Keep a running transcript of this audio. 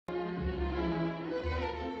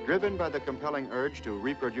Driven by the compelling urge to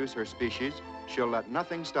reproduce her species, she'll let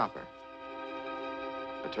nothing stop her.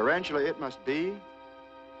 A tarantula it must be,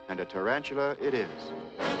 and a tarantula it is.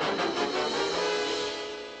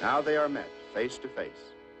 Now they are met, face to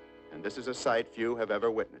face, and this is a sight few have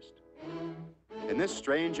ever witnessed. In this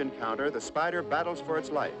strange encounter, the spider battles for its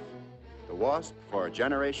life, the wasp for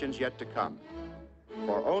generations yet to come.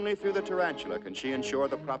 For only through the tarantula can she ensure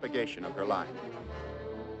the propagation of her line.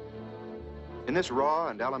 In this raw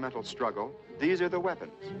and elemental struggle, these are the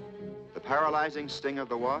weapons: the paralyzing sting of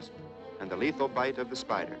the wasp and the lethal bite of the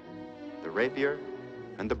spider, the rapier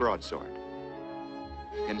and the broadsword.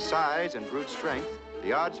 In size and brute strength,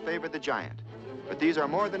 the odds favor the giant, but these are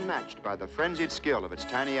more than matched by the frenzied skill of its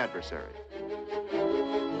tiny adversary.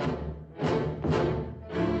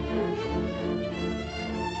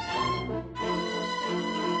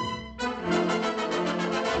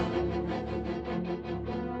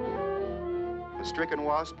 The stricken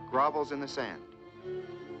wasp grovels in the sand,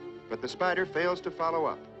 but the spider fails to follow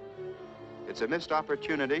up. It's a missed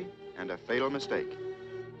opportunity and a fatal mistake.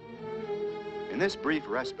 In this brief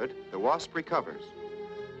respite, the wasp recovers.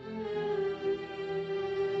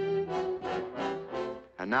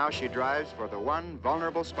 And now she drives for the one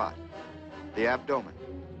vulnerable spot, the abdomen.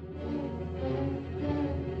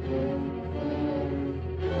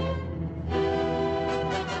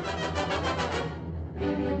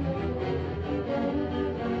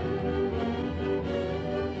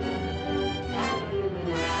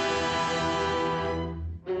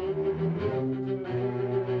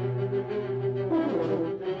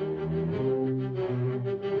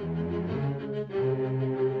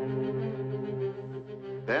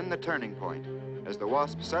 Then the turning point, as the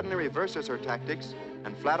wasp suddenly reverses her tactics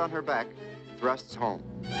and, flat on her back, thrusts home.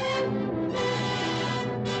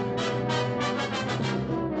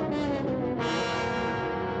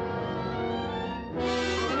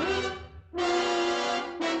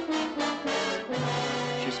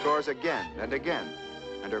 She scores again and again,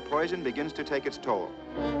 and her poison begins to take its toll.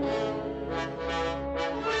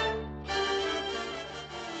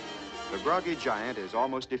 The groggy giant is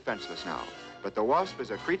almost defenseless now, but the wasp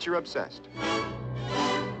is a creature obsessed.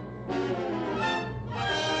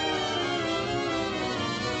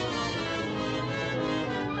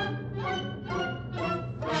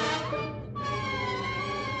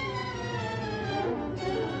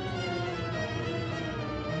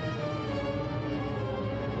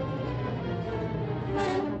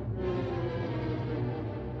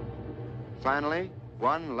 Finally,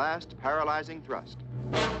 one last paralyzing thrust,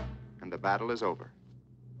 and the battle is over.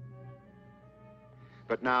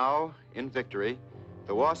 But now, in victory,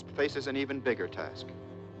 the wasp faces an even bigger task.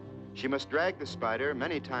 She must drag the spider,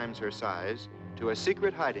 many times her size, to a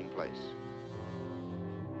secret hiding place.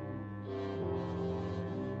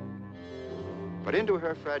 But into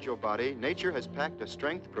her fragile body, nature has packed a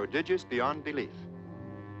strength prodigious beyond belief.